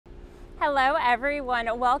Hello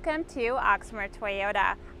everyone, welcome to Oxmoor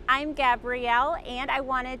Toyota. I'm Gabrielle and I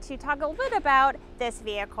wanted to talk a little bit about this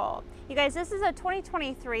vehicle. You guys, this is a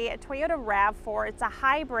 2023 Toyota RAV4. It's a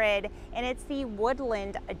hybrid and it's the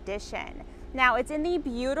Woodland Edition. Now it's in the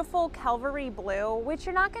beautiful Calvary blue, which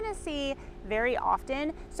you're not going to see very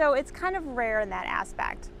often, so it's kind of rare in that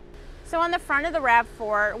aspect. So on the front of the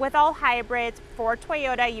RAV4, with all hybrids for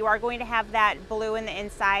Toyota, you are going to have that blue in the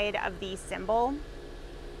inside of the symbol.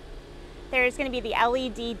 There's going to be the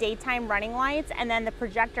LED daytime running lights and then the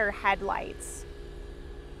projector headlights.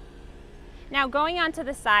 Now going on to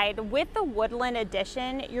the side, with the Woodland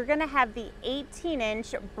Edition, you're going to have the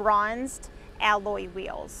 18-inch bronzed alloy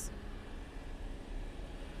wheels.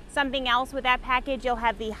 Something else with that package, you'll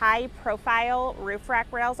have the high profile roof rack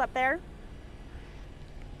rails up there.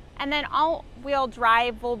 And then all-wheel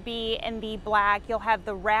drive will be in the black. You'll have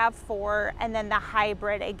the RAV4 and then the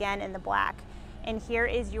hybrid again in the black. And here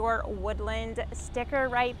is your Woodland sticker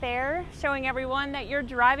right there, showing everyone that you're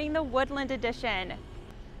driving the Woodland Edition.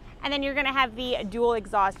 And then you're gonna have the dual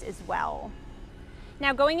exhaust as well.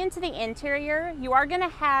 Now going into the interior, you are gonna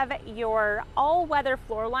have your all-weather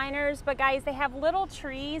floor liners, but guys, they have little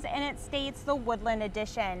trees and it states the Woodland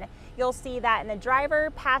Edition. You'll see that in the driver,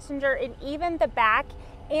 passenger, and even the back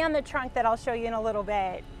and the trunk that I'll show you in a little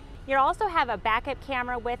bit. You'll also have a backup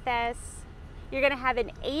camera with this. You're going to have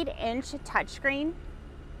an 8-inch touchscreen.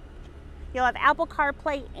 You'll have Apple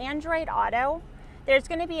CarPlay, Android Auto. There's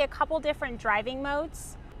going to be a couple different driving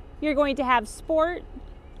modes. You're going to have Sport,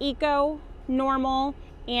 Eco, Normal,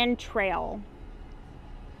 and Trail.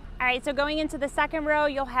 All right, so going into the second row,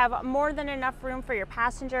 you'll have more than enough room for your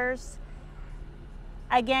passengers.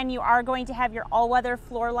 Again, you are going to have your all-weather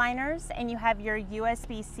floor liners and you have your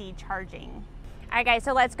USB-C charging. All right, guys,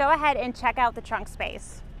 so let's go ahead and check out the trunk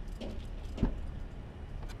space.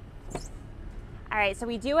 All right, so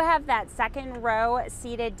we do have that second row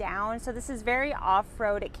seated down. So this is very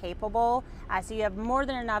off-road capable. So you have more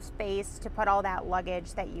than enough space to put all that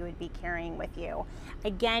luggage that you would be carrying with you.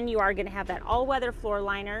 Again, you are gonna have that all-weather floor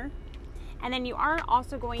liner. And then you are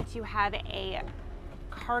also going to have a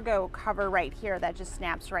cargo cover right here that just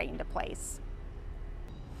snaps right into place.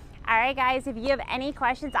 All right, guys, if you have any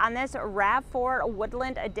questions on this RAV4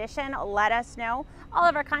 Woodland Edition, let us know. All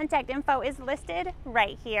of our contact info is listed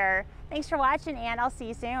right here. Thanks for watching, and I'll see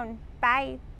you soon. Bye.